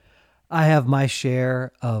I have my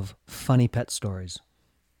share of funny pet stories.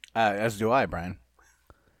 As do I, Brian.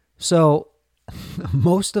 So,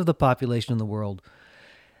 most of the population in the world,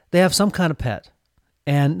 they have some kind of pet.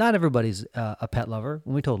 And not everybody's a pet lover,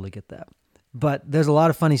 and we totally get that. But there's a lot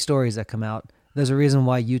of funny stories that come out. There's a reason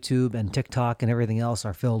why YouTube and TikTok and everything else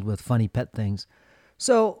are filled with funny pet things.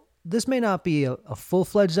 So this may not be a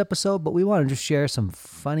full-fledged episode, but we want to just share some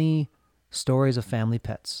funny stories of family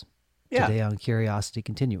pets today on Curiosity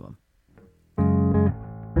Continuum.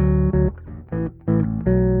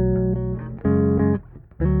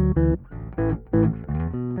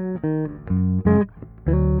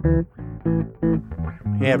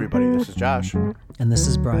 Hey everybody, this is Josh. And this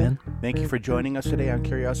is Brian. Thank you for joining us today on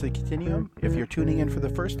Curiosity Continuum. If you're tuning in for the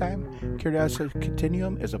first time, Curiosity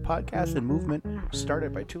Continuum is a podcast and movement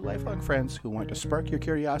started by two lifelong friends who want to spark your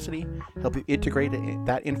curiosity, help you integrate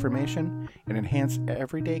that information, and enhance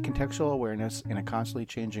everyday contextual awareness in a constantly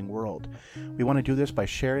changing world. We want to do this by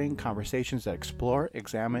sharing conversations that explore,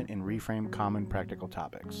 examine, and reframe common practical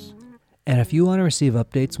topics. And if you want to receive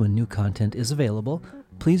updates when new content is available,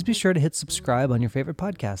 please be sure to hit subscribe on your favorite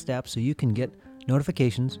podcast app so you can get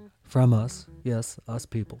notifications from us, yes, us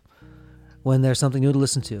people, when there's something new to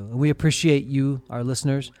listen to. And we appreciate you, our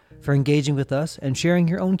listeners, for engaging with us and sharing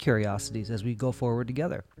your own curiosities as we go forward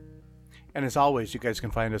together. And as always, you guys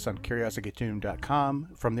can find us on curiositycontinuum.com.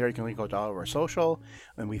 From there, you can link out to all of our social.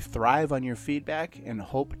 And we thrive on your feedback and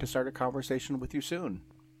hope to start a conversation with you soon.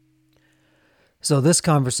 So this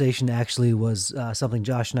conversation actually was something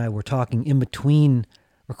Josh and I were talking in between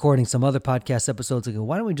recording some other podcast episodes ago.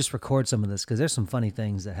 Why don't we just record some of this? Because there's some funny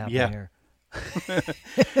things that happen here.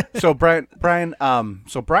 So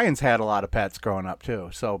Brian's had a lot of pets growing up too.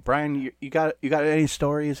 So Brian, you got any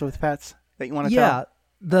stories with pets that you want to tell?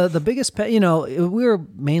 Yeah, the biggest pet, we were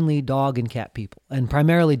mainly dog and cat people, and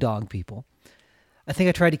primarily dog people. I think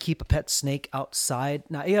I tried to keep a pet snake outside.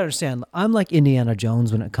 Now, you gotta understand, I'm like Indiana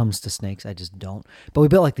Jones when it comes to snakes. I just don't. But we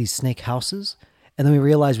built like these snake houses, and then we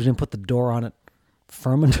realized we didn't put the door on it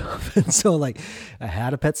firm enough. And so, I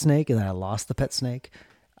had a pet snake, and then I lost the pet snake,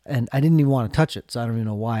 and I didn't even want to touch it, so I don't even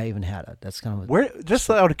know why I even had it. That's kind of just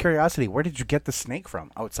out of curiosity, where did you get the snake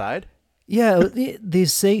from? Outside? Yeah,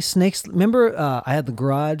 these snakes. Remember, I had the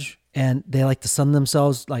garage, and they like to sun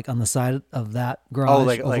themselves on the side of that garage. Oh,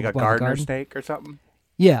 like a gardener snake or something?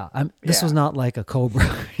 Yeah, this was not like a cobra.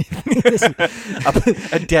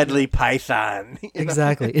 a deadly python.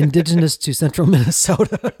 Exactly. Indigenous to central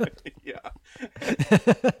Minnesota.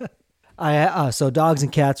 Yeah. So dogs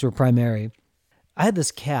and cats were primary. I had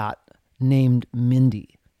this cat named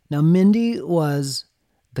Mindy. Now, Mindy was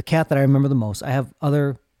the cat that I remember the most. I have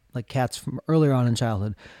other cats from earlier on in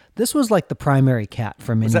childhood. This was the primary cat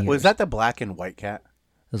for many years. Was that the black and white cat?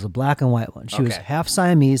 It was a black and white one. She was half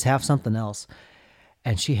Siamese, half something else.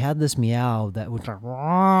 And she had this meow that was it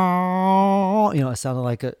sounded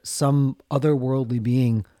like some otherworldly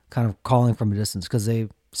being kind of calling from a distance, because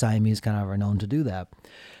Siamese kind of are known to do that.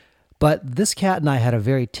 But this cat and I had a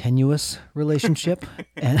very tenuous relationship.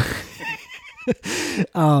 And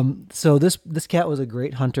so this cat was a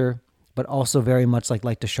great hunter, but also very much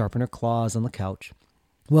liked to sharpen her claws on the couch.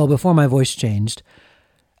 Well, before my voice changed,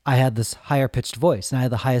 I had this higher pitched voice, and I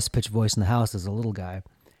had the highest pitched voice in the house as a little guy.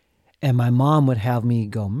 And my mom would have me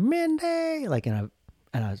go, Mindy, in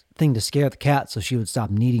a thing to scare the cat so she would stop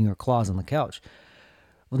kneading her claws on the couch.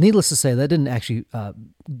 Well, needless to say, that didn't actually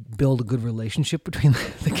build a good relationship between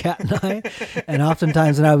the cat and I. And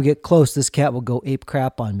oftentimes when I would get close, this cat would go ape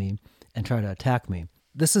crap on me and try to attack me.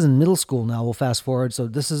 This is in middle school now. We'll fast forward. So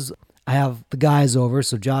I have the guys over.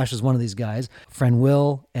 So Josh is one of these guys, friend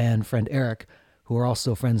Will and friend Eric, who are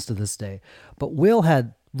also friends to this day. But Will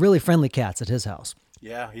had really friendly cats at his house.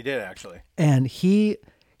 Yeah, he did actually. And he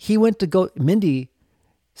went to go,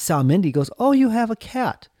 saw Mindy, goes, "Oh, you have a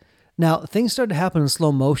cat." Now, things started to happen in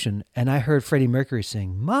slow motion, and I heard Freddie Mercury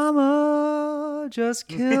sing, "Mama just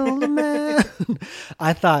killed a man."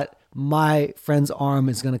 I thought my friend's arm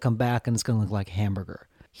is going to come back and it's going to look like hamburger.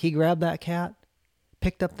 He grabbed that cat,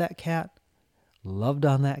 picked up that cat, loved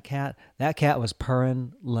on that cat. That cat was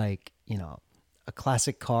purring like, a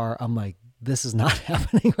classic car. I'm like, this is not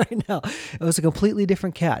happening right now. It was a completely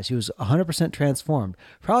different cat. She was 100% transformed,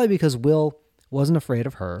 probably because Will wasn't afraid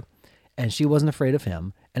of her and she wasn't afraid of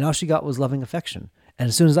him. And all she got was loving affection. And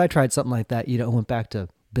as soon as I tried something like that, it went back to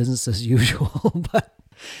business as usual. But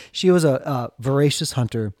she was a voracious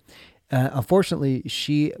hunter. Unfortunately,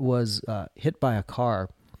 she was hit by a car.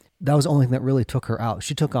 That was the only thing that really took her out.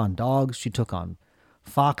 She took on dogs. She took on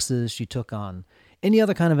foxes. She took on any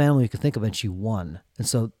other kind of animal you could think of, and she won. And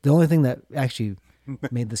so the only thing that actually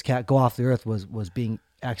made this cat go off the earth was being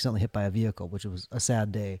accidentally hit by a vehicle, which was a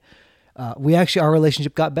sad day. Our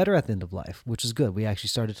relationship got better at the end of life, which is good. We actually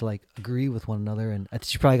started to like agree with one another, and I think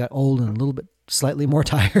she probably got old and a little bit slightly more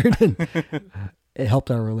tired, and it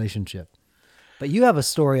helped our relationship. But you have a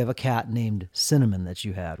story of a cat named Cinnamon that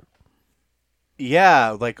you had.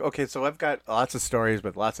 Yeah, okay, so I've got lots of stories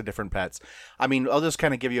with lots of different pets. I mean, I'll just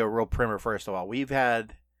kind of give you a real primer first of all.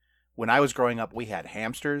 When I was growing up, we had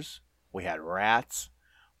hamsters, we had rats,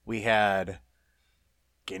 we had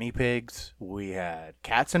guinea pigs, we had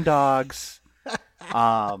cats and dogs,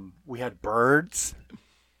 we had birds,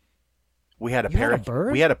 we had a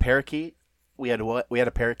bird? we had a parakeet, we had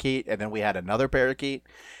a parakeet, and then we had another parakeet.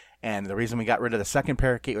 And the reason we got rid of the second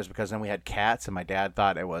parakeet was because then we had cats, and my dad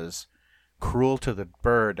thought it was cruel to the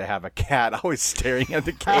bird to have a cat always staring at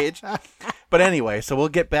the cage. But anyway, so we'll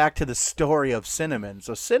get back to the story of Cinnamon.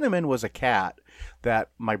 So Cinnamon was a cat that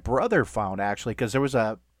my brother found, actually, because there was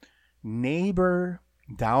a neighbor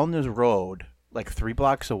down the road, like 3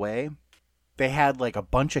 blocks away. They had like a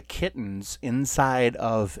bunch of kittens inside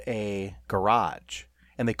of a garage,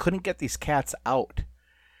 and they couldn't get these cats out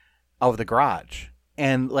of the garage.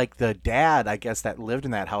 And like the dad, I guess, that lived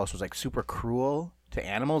in that house was like super cruel to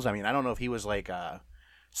animals. I mean, I don't know if he was like a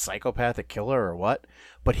psychopathic killer or what,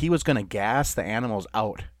 but he was going to gas the animals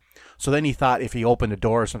out. So then he thought if he opened the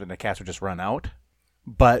door or something, the cats would just run out.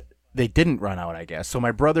 But they didn't run out, I guess. So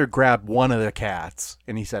my brother grabbed one of the cats,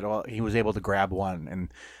 and he said, well, he was able to grab one.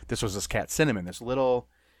 And this was this cat, Cinnamon, it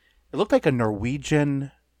looked like a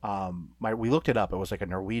Norwegian, we looked it up. It was like a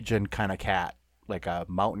Norwegian kind of cat, like a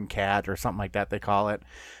mountain cat or something like that, they call it.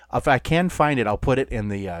 If I can find it, I'll put it in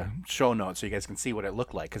the show notes so you guys can see what it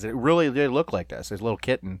looked like, because it really did look like this little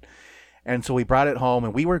kitten. And so we brought it home,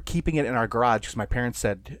 and we were keeping it in our garage because my parents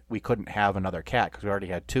said we couldn't have another cat because we already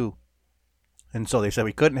had 2. And so they said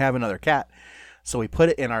we couldn't have another cat. So we put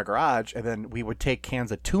it in our garage, and then we would take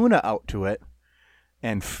cans of tuna out to it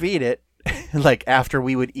and feed it. Like after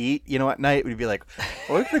we would eat, at night we'd be like,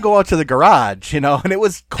 well, we're gonna go out to the garage, and it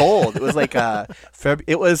was cold. It was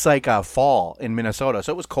like fall in Minnesota,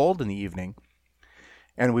 so it was cold in the evening.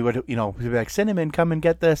 And we would, we'd be like, Cinnamon, come and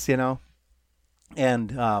get this,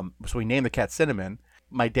 And so we named the cat Cinnamon.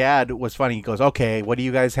 My dad was funny. He goes, okay, what do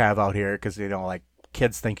you guys have out here? Because like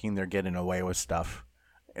kids thinking they're getting away with stuff.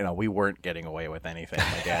 We weren't getting away with anything.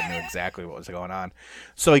 My dad knew exactly what was going on.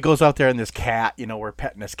 So he goes out there, and this cat, we're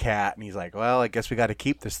petting this cat, and he's like, well, I guess we got to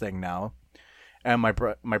keep this thing now. And my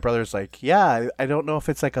brother's like, yeah, I don't know if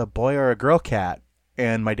it's like a boy or a girl cat.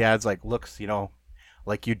 And my dad's like, looks,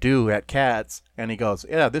 like you do at cats. And he goes,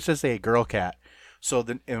 yeah, this is a girl cat.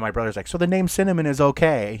 And my brother's like, so the name Cinnamon is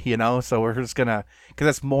okay, so we're just gonna, because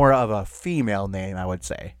that's more of a female name, I would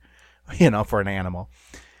say, for an animal.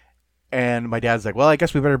 And my dad's like, well, I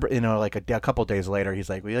guess we better, like a couple days later, he's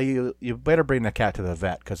like, well, you better bring the cat to the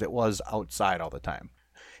vet because it was outside all the time.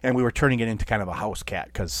 And we were turning it into kind of a house cat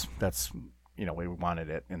because that's, we wanted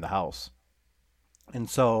it in the house. And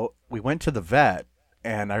so we went to the vet,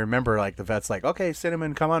 and I remember like the vet's like, okay,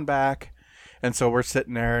 Cinnamon, come on back. And so we're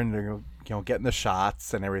sitting there, and they're, getting the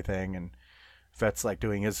shots and everything. And vet's like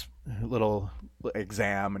doing his little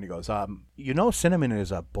exam, and he goes, Cinnamon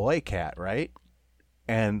is a boy cat, right?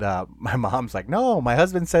 And my mom's like, no, my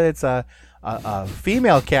husband said it's a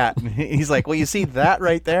female cat. And he's like, well, you see that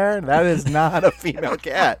right there? That is not a female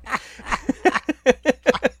cat.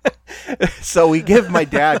 So we give my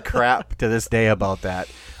dad crap to this day about that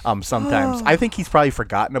sometimes. I think he's probably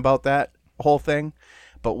forgotten about that whole thing.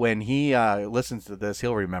 But when he listens to this,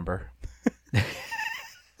 he'll remember.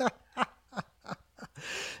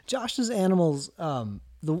 Josh's animals,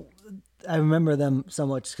 I remember them so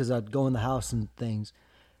much because I'd go in the house and things.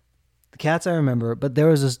 The cats I remember, but there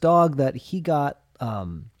was this dog that he got,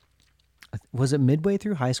 was it midway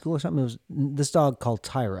through high school or something? It was this dog called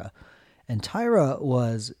Tyra. And Tyra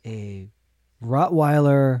was a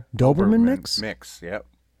Rottweiler Doberman mix. Yep.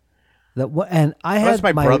 And I had that's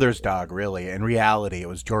my brother's dog, really. In reality, it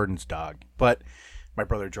was Jordan's dog, but my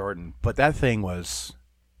brother Jordan. But that thing was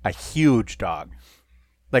a huge dog,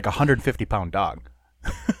 like 150-pound dog.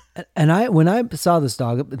 And when I saw this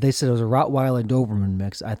dog, they said it was a Rottweiler Doberman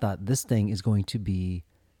mix. I thought this thing is going to be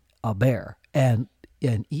a bear and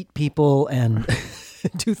eat people and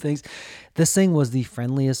do things. This thing was the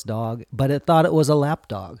friendliest dog, but it thought it was a lap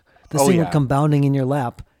dog. This thing would come bounding in your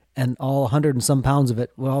lap, and all 100 and some pounds of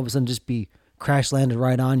it would all of a sudden just be crash landed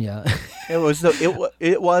right on you. It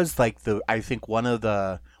was like I think one of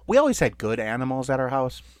the, we always had good animals at our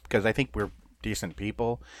house because I think we're decent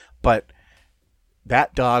people, but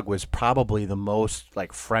that dog was probably the most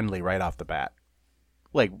like friendly right off the bat.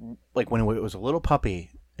 Like when it was a little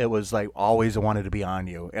puppy, It was like always wanted to be on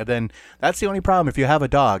you. And then that's the only problem. If you have a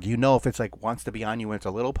dog, you know if it's like wants to be on you when it's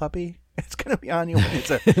a little puppy, it's going to be on you when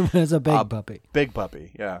it's a, when it's a big puppy. Big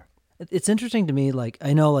puppy, yeah. It's interesting to me, like,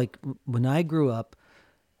 I know, like, when I grew up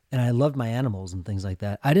and I loved my animals and things like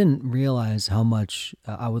that, I didn't realize how much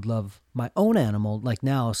I would love my own animal, like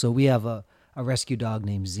now. So we have a rescue dog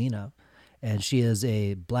named Xena, and she is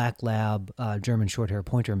a black lab German short hair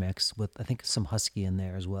pointer mix with, I think, some husky in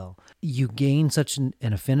there as well. You gain such an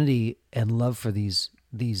affinity and love for these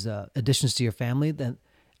additions to your family that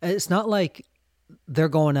it's not like they're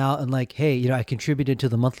going out and like, hey, I contributed to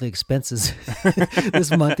the monthly expenses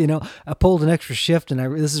this month. I pulled an extra shift, and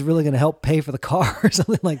this is really going to help pay for the car or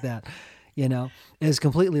something like that. It's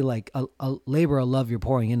completely like a labor of love you're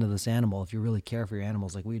pouring into this animal if you really care for your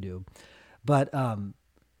animals like we do. But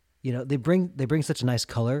they bring such a nice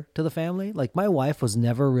color to the family. Like, my wife was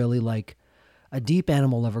never really like a deep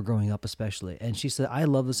animal lover growing up, especially. And she said, I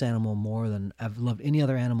love this animal more than I've loved any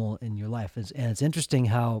other animal in your life. And it's interesting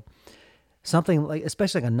how something like,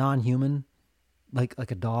 especially like a non-human, like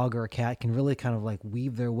a dog or a cat, can really kind of like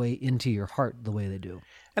weave their way into your heart the way they do.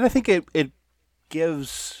 And I think it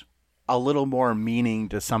gives a little more meaning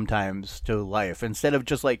to life, instead of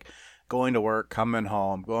just like going to work, coming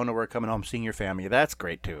home, seeing your family. That's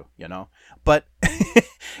great too, but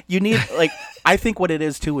you need, like, I think what it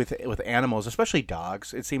is too with animals, especially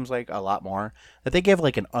dogs, it seems like a lot more that they give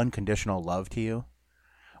like an unconditional love to you,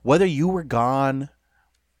 whether you were gone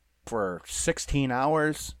for 16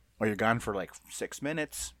 hours or you're gone for like 6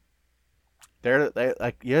 minutes. They're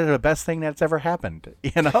like, you're the best thing that's ever happened,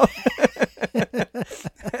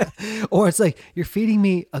 Or it's like, you're feeding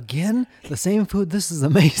me again the same food. This is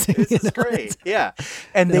amazing. This is great. Yeah.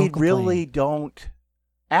 And they really don't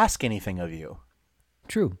ask anything of you.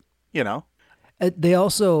 True. They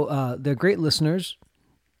also, they're great listeners.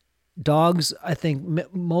 Dogs, I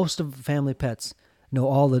think most of family pets know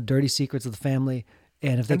all the dirty secrets of the family.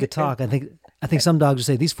 And if they could talk, I think some dogs would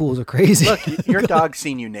say, these fools are crazy. Look, your dog's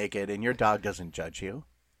seen you naked, and your dog doesn't judge you.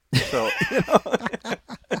 So,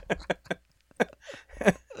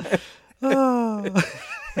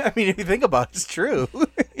 I mean, if you think about it, it's true.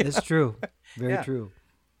 It's true. Very true.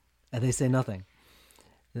 And they say nothing.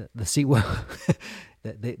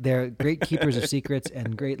 They're great keepers of secrets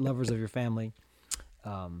and great lovers of your family.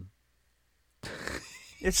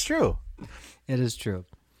 It's true. It is true.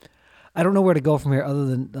 I don't know where to go from here other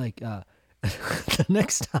than like the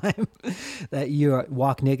next time that you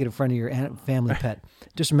walk naked in front of your family pet,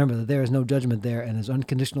 just remember that there is no judgment there, and there's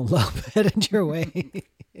unconditional love headed your way.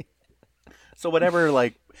 So whatever,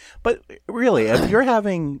 like, but really, if you're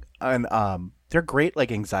having they're great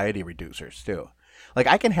like anxiety reducers too. Like,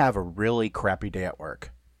 I can have a really crappy day at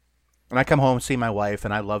work, and I come home, see my wife,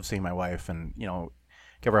 and I love seeing my wife, and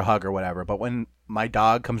give her a hug or whatever. But when my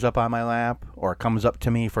dog comes up on my lap or comes up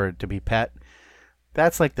to me to be pet,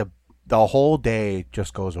 that's like the whole day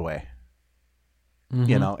just goes away.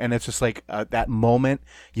 Mm-hmm. And it's just like that moment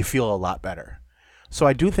you feel a lot better. So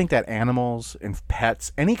I do think that animals and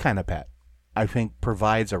pets, any kind of pet, I think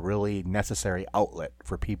provides a really necessary outlet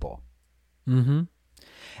for people. Mm-hmm.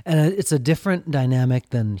 And it's a different dynamic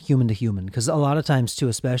than human to human, because a lot of times too,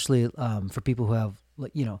 especially for people who have,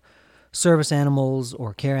 like, service animals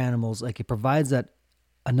or care animals, like, it provides that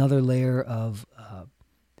another layer of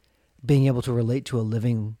being able to relate to a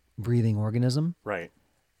living, breathing organism. Right.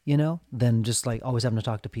 Than just like always having to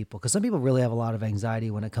talk to people. Because some people really have a lot of anxiety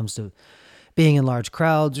when it comes to being in large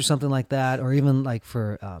crowds or something like that, or even like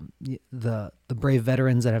for the brave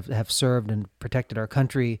veterans that have served and protected our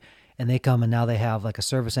country, and they come and now they have like a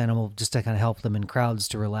service animal just to kind of help them in crowds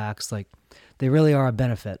to relax. Like, they really are a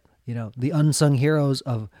benefit. The unsung heroes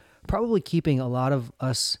of probably keeping a lot of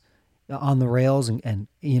us on the rails and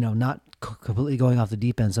not completely going off the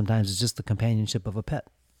deep end sometimes is just the companionship of a pet.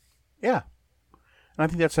 Yeah. And I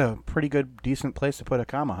think that's a pretty good, decent place to put a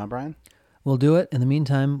comma, huh, Brian? We'll do it. In the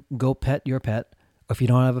meantime, go pet your pet. Or if you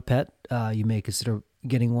don't have a pet, you may consider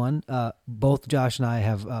getting one. Both Josh and I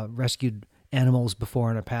have rescued animals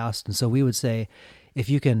before in our past. And so we would say, if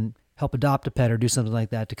you can help adopt a pet or do something like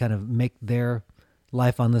that to kind of make their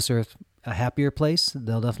life on this earth a happier place,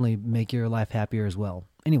 they'll definitely make your life happier as well.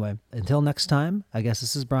 Anyway, until next time, I guess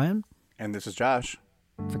this is Brian. And this is Josh.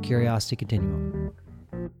 For Curiosity Continuum.